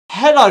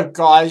Hello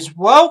guys,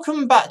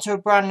 welcome back to a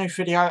brand new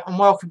video and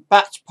welcome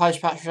back to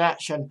post-match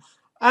reaction.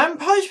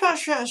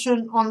 Post-match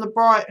reaction on the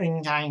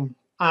Brighton game.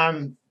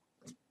 And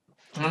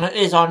it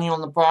is only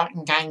on the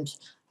Brighton games.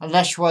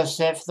 Unless you want to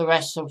see it for the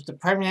rest of the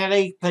Premier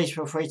League, please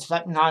feel free to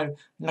let me know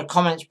in the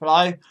comments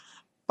below.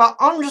 But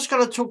I'm just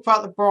going to talk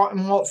about the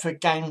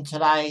Brighton-Watford game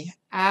today.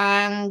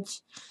 And,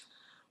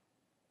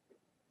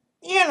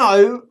 you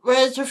know,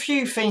 there's a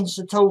few things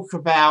to talk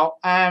about.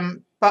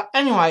 But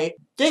anyway,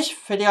 this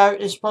video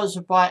is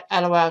sponsored by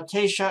LOL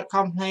T-shirt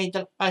company.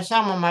 I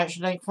sell my merch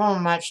link for my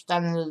merch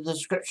down in the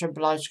description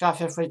below, so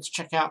feel free to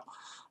check out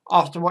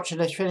after watching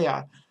this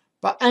video.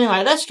 But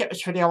anyway, let's get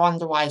this video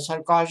underway.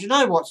 So guys, you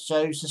know what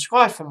to do.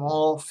 Subscribe for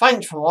more.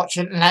 Thanks for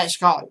watching and let's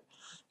go.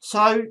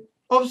 So,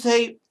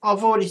 obviously,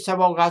 I've already said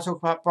what I'm going to talk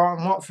about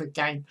Brighton-Watford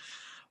game.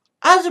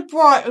 As a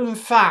Brighton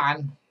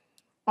fan,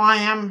 I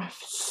am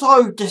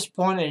so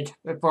disappointed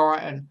with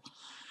Brighton.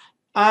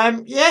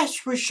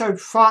 Yes, we showed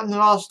fight in the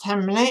last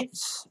 10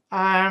 minutes.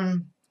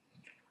 But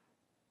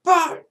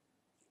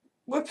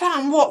we're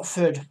playing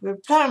Watford. We're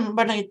playing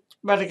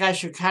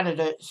relegation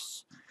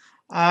candidates.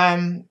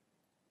 I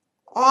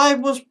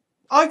was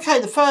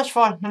okay. The first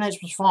 5 minutes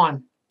was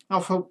fine.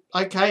 I thought,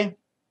 okay,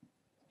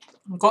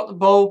 we got the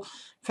ball.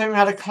 I think we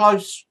had a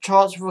close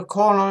chance of a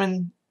corner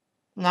and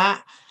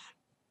that.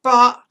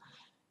 But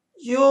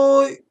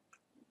and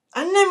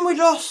then we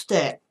lost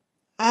it.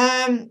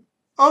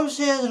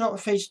 Obviously, there's a lot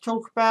of things to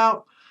talk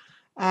about.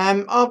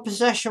 Our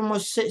possession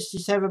was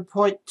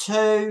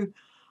 67.2.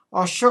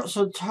 Our shots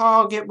on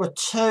target were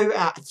 2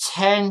 out of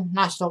 10.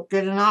 That's not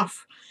good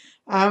enough.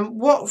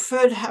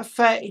 Watford had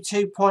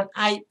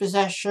 32.8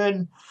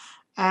 possession.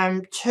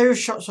 2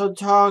 shots on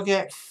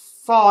target.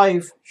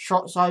 5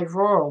 shots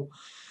overall.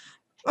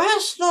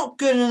 That's not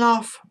good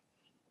enough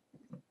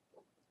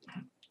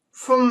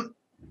from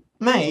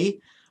me.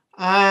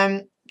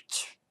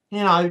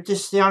 You know,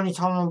 this is the only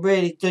time I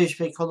really do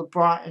speak on the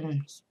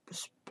Brighton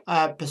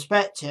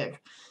perspective.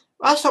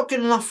 That's not good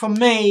enough for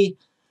me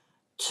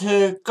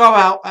to go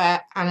out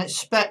there and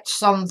expect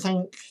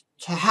something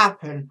to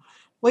happen.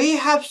 We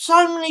have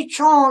so many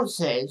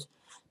chances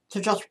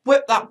to just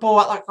whip that ball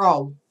at that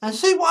goal and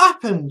see what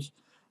happens.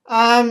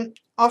 I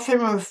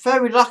think we were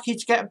very lucky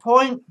to get a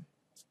point.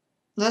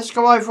 Let's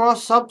go over our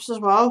subs as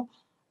well.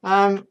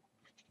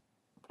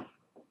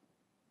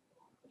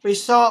 We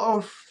start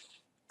off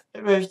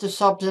with the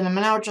subs in a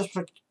minute. I'll just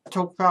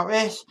talk about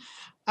this.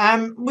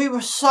 We were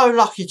so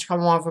lucky to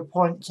come over a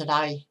point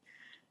today.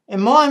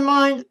 In my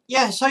mind,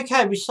 yes,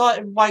 okay, we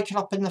started waking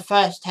up in the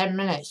first 10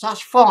 minutes.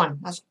 That's fine.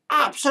 That's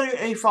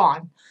absolutely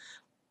fine.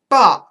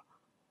 But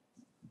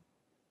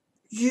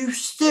you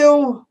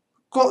still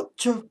got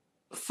to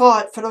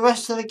fight for the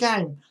rest of the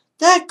game.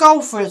 Their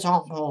goal, for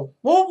example,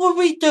 what were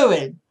we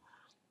doing?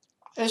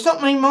 It's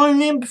not me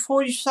moaning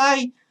before you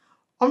say.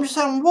 I'm just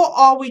saying, what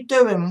are we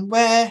doing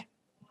where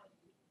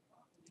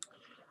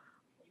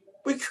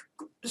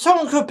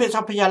someone could pick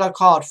up a yellow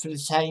card for the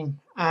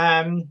team.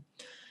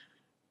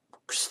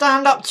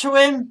 Stand up to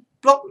him,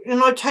 block,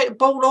 take the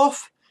ball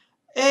off.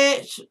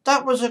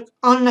 That was an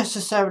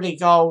unnecessary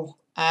goal,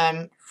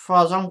 as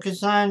far as I'm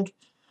concerned.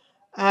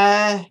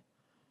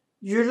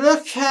 You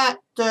look at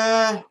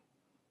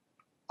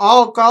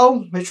our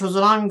goal, which was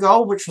an own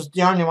goal, which was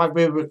the only way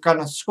we were going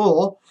to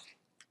score.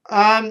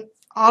 A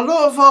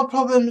lot of our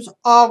problems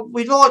are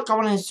we like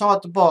going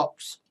inside the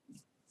box,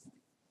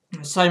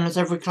 the same as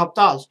every club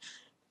does.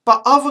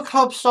 But other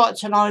clubs start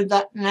to know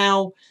that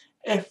now.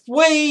 If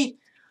we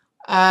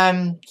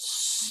have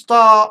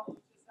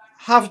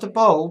the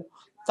ball,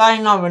 they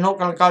know we're not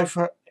going to go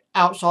for it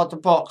outside the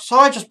box. So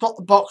I just block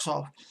the box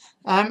off.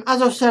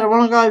 As I said, I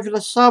want to go over the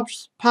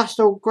subs.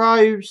 Pascal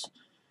Groves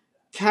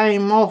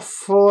came off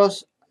for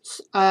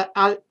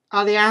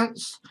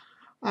Alliance.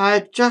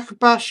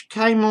 Jacobash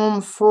came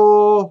on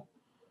for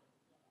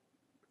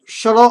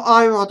Charlotte.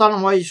 I don't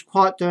know what he's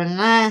quite doing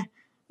there.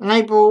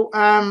 Enable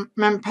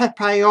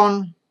Mempepe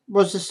on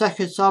was the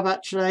second sub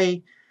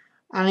actually,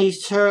 and he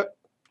took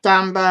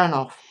Dan Burn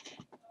off.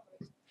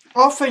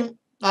 I think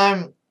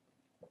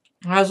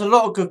there's a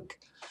lot of good.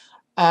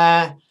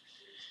 I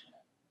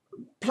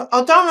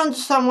don't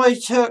understand why he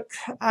took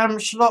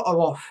Charlotte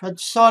off. I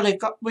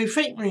decided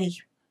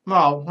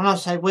well, when I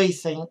say we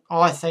think,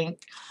 I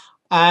think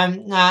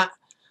that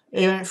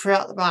he went through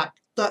out the back.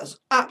 That's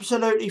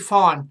absolutely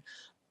fine.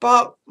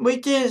 But we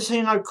didn't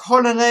see no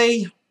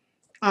Connolly.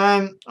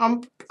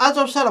 As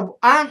I've said,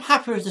 I'm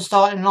happy with the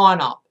starting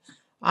lineup.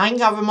 I ain't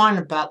got a mind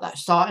about that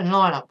starting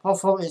lineup. I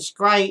thought it's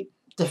great,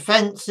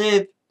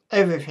 defensive,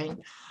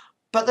 everything.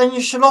 But then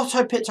your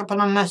Charlotto picked up an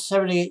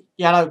unnecessary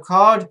yellow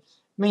card.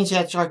 Means he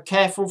had to go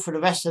careful for the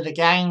rest of the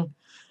game.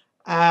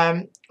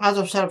 As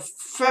I've said, I'm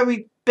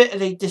very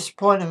bitterly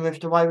disappointed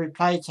with the way we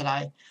played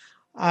today.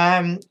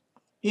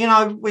 You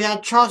know, we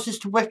had chances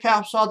to whip it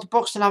outside the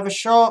box and have a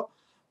shot.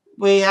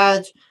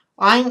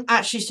 I ain't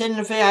actually seen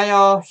the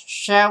VAR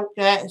shout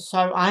yet, so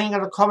I ain't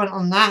going to comment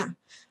on that.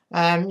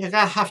 You're going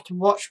to have to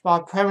watch my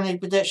Premier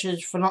League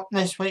predictions for not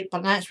this week,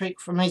 but next week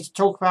for me to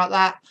talk about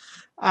that.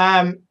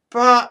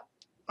 But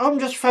I'm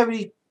just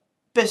very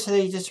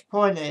bitterly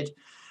disappointed.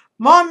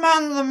 My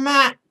man of the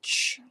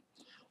match,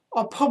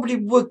 I probably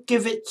would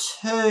give it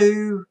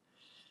to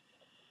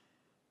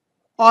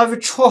either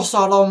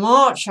Trossard or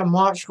March, and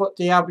March got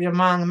the Albion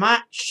man of the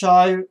match,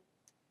 so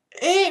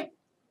it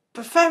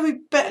very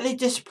bitterly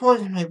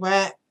disappointed me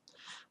where,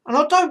 and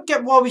I don't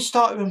get why we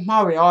started with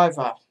Murray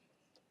either.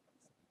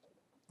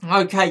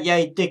 Okay, yeah,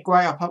 he did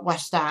great up at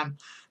West Ham,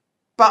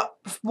 but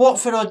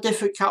Watford are a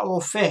different kettle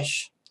of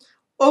fish.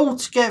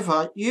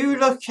 Altogether, you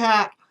look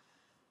at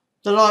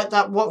the light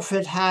that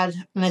Watford had,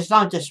 and there's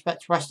no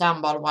disrespect to West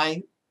Ham by the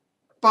way,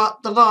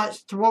 but the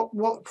lights to what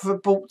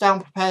Watford brought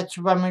down compared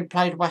to when we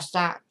played West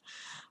Ham,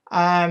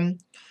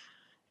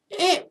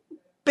 it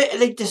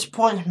bitterly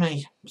disappointed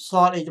me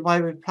slightly the way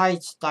we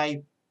played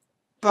today.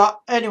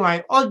 But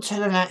anyway, on to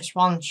the next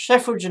one.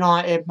 Sheffield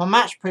United. My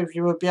match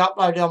preview will be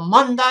uploaded on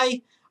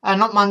Monday.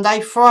 Not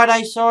Monday,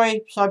 Friday,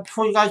 sorry. So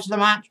before you go to the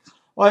match,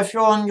 or if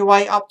you're on your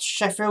way up to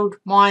Sheffield,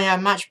 my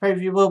match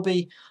preview will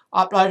be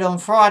uploaded on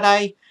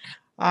Friday.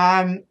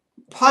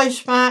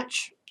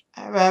 Post-match,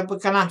 we're going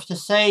to have to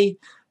see.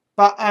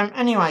 But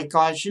anyway,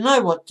 guys, you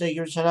know what to do.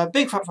 Give us a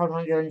big fat thumbs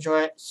up if you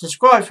enjoy it.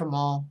 Subscribe for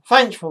more.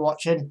 Thanks for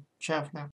watching. Ciao for now.